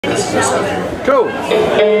Cool.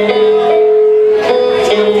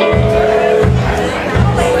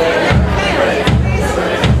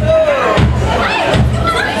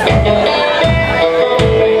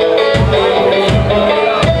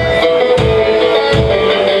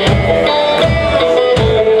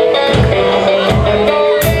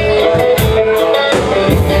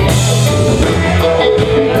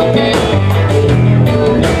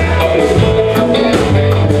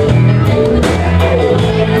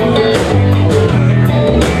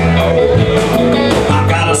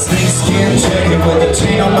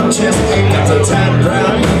 Got the tight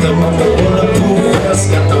brown rhythm of the bulletproof vest.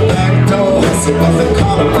 Got the back door hustle with the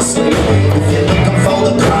call on my sleeve. If you're looking for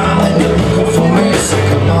the crime, then you're looking for me. So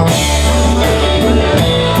come on,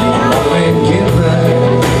 and get back.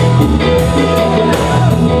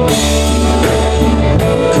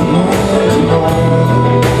 Come on, come on.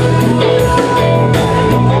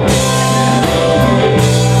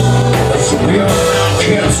 That's a real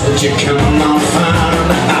kids. Would you come on, find?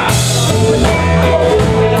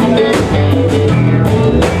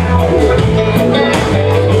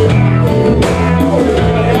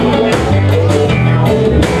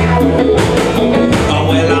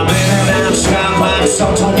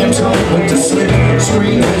 With the slip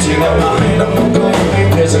screen vision on my hand on the gun.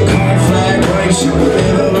 There's a conflagration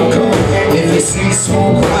wherever we go. If you see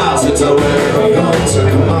smoke rise, it's a rare gun. So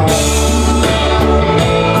come on,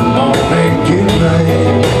 and get ready.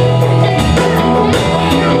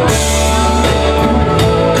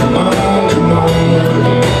 Come on, come on.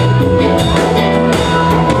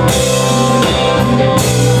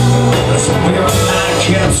 That's a real night,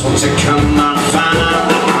 kids. Won't you come on, find?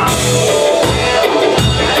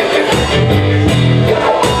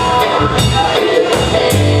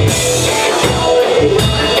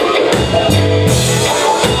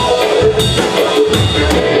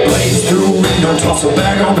 Toss a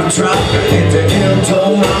bag on the drop, hit the hill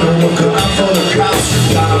toe, I'm looking out for the cops.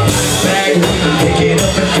 Got a bag, pick it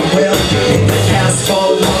up if you will. Hit the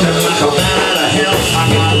asphalt, running like a bat out of hell. I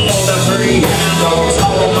got all the free handles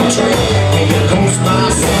all on my trail. And it goes by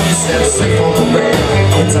sunset, safe on the rail.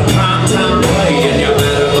 It's a prime time play.